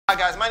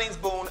Hi guys, my name's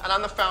Bourne and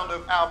I'm the founder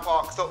of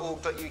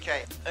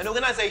ourparks.org.uk, an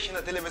organisation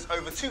that delivers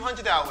over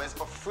 200 hours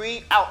of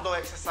free outdoor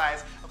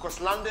exercise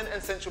across London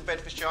and central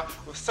Bedfordshire,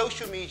 with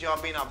social media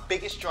being our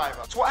biggest driver.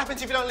 So what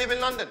happens if you don't live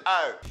in London?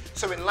 Oh,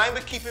 so in line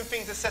with keeping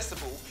things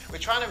accessible, we're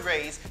trying to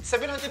raise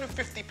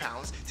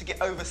 £750 to get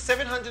over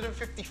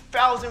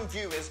 750,000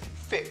 viewers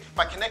fit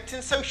by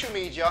connecting social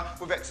media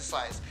with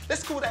exercise.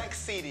 Let's call that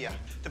Exedia.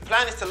 The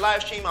plan is to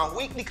live stream our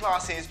weekly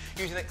classes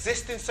using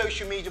existing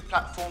social media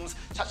platforms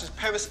such as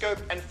Periscope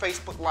and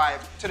Facebook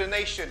Live to the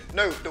nation,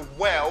 no, the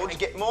world, and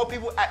get more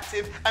people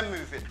active and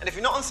moving. And if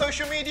you're not on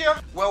social media,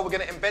 well, we're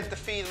going to embed the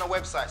feed on our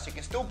website so you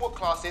can still book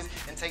classes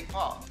and take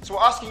part. So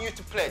we're asking you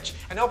to pledge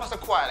and help us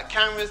acquire the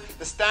cameras,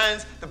 the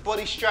stands, the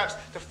body straps,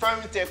 the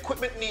phones, the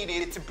equipment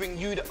needed to bring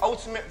you the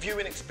ultimate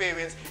viewing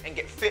experience and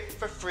get fit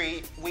for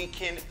free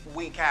week in,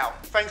 week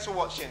out. Thanks for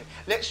watching.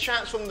 Let's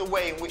transform the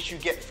way in which you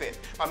get fit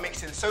by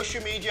mixing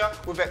social media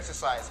with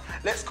exercise.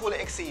 Let's call it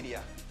Exedia.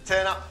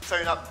 Turn up,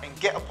 tone up, and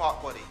get a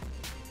park body.